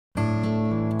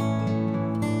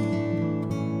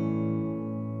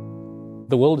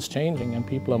The world is changing and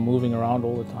people are moving around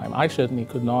all the time. I certainly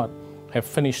could not have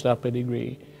finished up a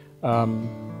degree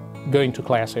going to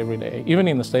class every day. Even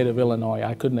in the state of Illinois,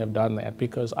 I couldn't have done that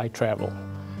because I travel,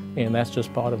 and that's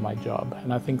just part of my job.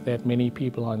 And I think that many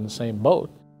people are in the same boat.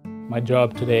 My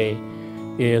job today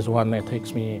is one that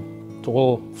takes me to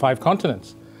all 5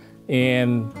 continents,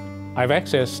 and I've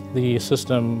accessed the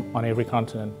system on every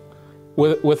continent.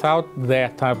 Without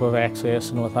that type of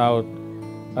access and without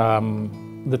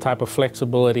the type of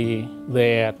flexibility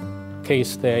that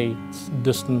K-State's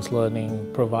distance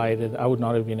learning provided, I would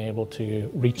not have been able to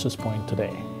reach this point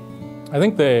today. I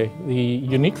think the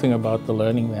unique thing about the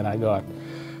learning that I got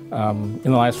in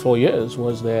the last 4 years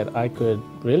was that I could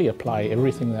really apply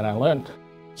everything that I learned.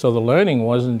 So the learning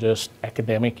wasn't just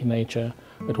academic in nature,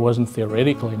 it wasn't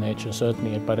theoretical in nature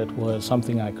certainly, but it was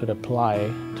something I could apply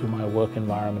to my work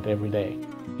environment every day.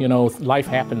 You know, life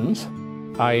happens.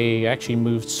 I actually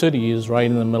moved cities right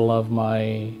in the middle of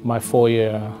my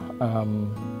 4-year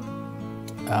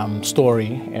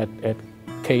story at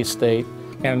K-State,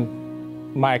 and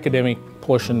my academic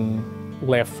portion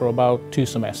left for about 2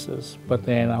 semesters, but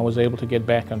then I was able to get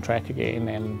back on track again,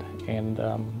 and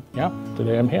yeah,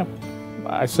 today I'm here.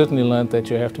 I certainly learned that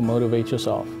you have to motivate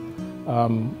yourself.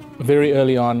 Very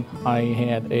early on, I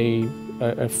had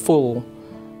a full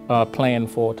plan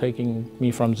for taking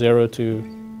me from 0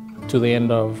 to the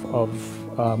end of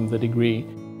the degree.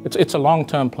 It's a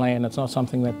long-term plan. It's not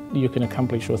something that you can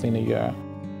accomplish within a year.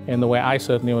 And the way I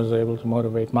certainly was able to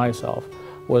motivate myself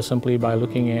was simply by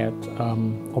looking at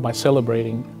or by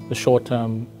celebrating the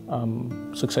short-term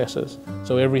successes.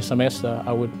 So every semester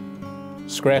I would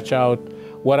scratch out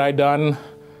what I'd done,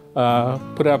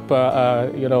 put up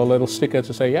you know, a little sticker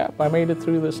to say, yeah, I made it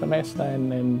through the semester,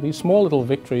 and these small little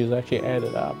victories actually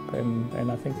added up,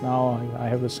 and I think now I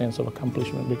have a sense of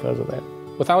accomplishment because of that.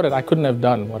 Without it, I couldn't have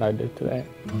done what I did today.